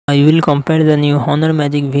I will compare the new Honor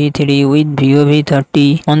Magic V30 with Vivo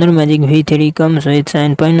V30. Honor Magic V30 comes with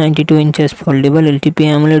 7.92 inches foldable LTP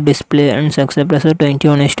AMOLED display and success ratio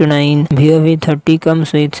 21:9. Vivo V30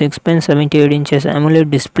 comes with 6.78 inches AMOLED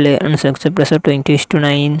display and success ratio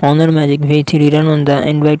 20:9. Honor Magic V30 run on the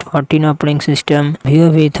Android 14 operating system. Vivo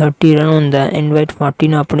V30 run on the Android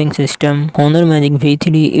 14 operating system. Honor Magic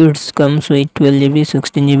V30 it comes with 12GB,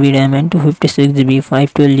 16GB RAM and 256GB,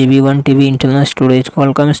 512GB, 1TB internal storage.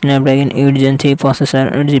 Qualcomm Snapdragon 8 Gen 3 processor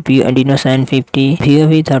and GPU Adreno 750. Vivo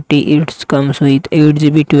V30 it comes with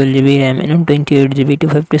 8GB, 12GB RAM and 28GB,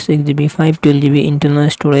 256GB, 512GB internal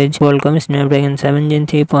storage. Qualcomm Snapdragon 7 Gen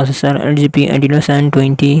 3 processor and GPU Adreno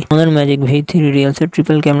 720. Honor Magic V30 real set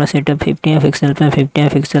triple camera setup 50MP plus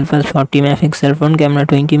 50MP plus 40MP, front camera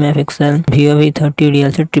 20MP. Vivo V30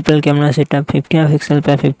 real set triple camera setup 50MP plus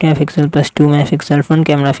 50MP plus 2MP, front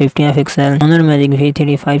camera 50MP. Honor Magic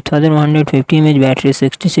V30 5150mAh battery,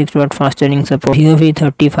 66W fast charging support. Vivo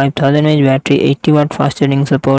V30 5000mAh battery, 80W fast charging support.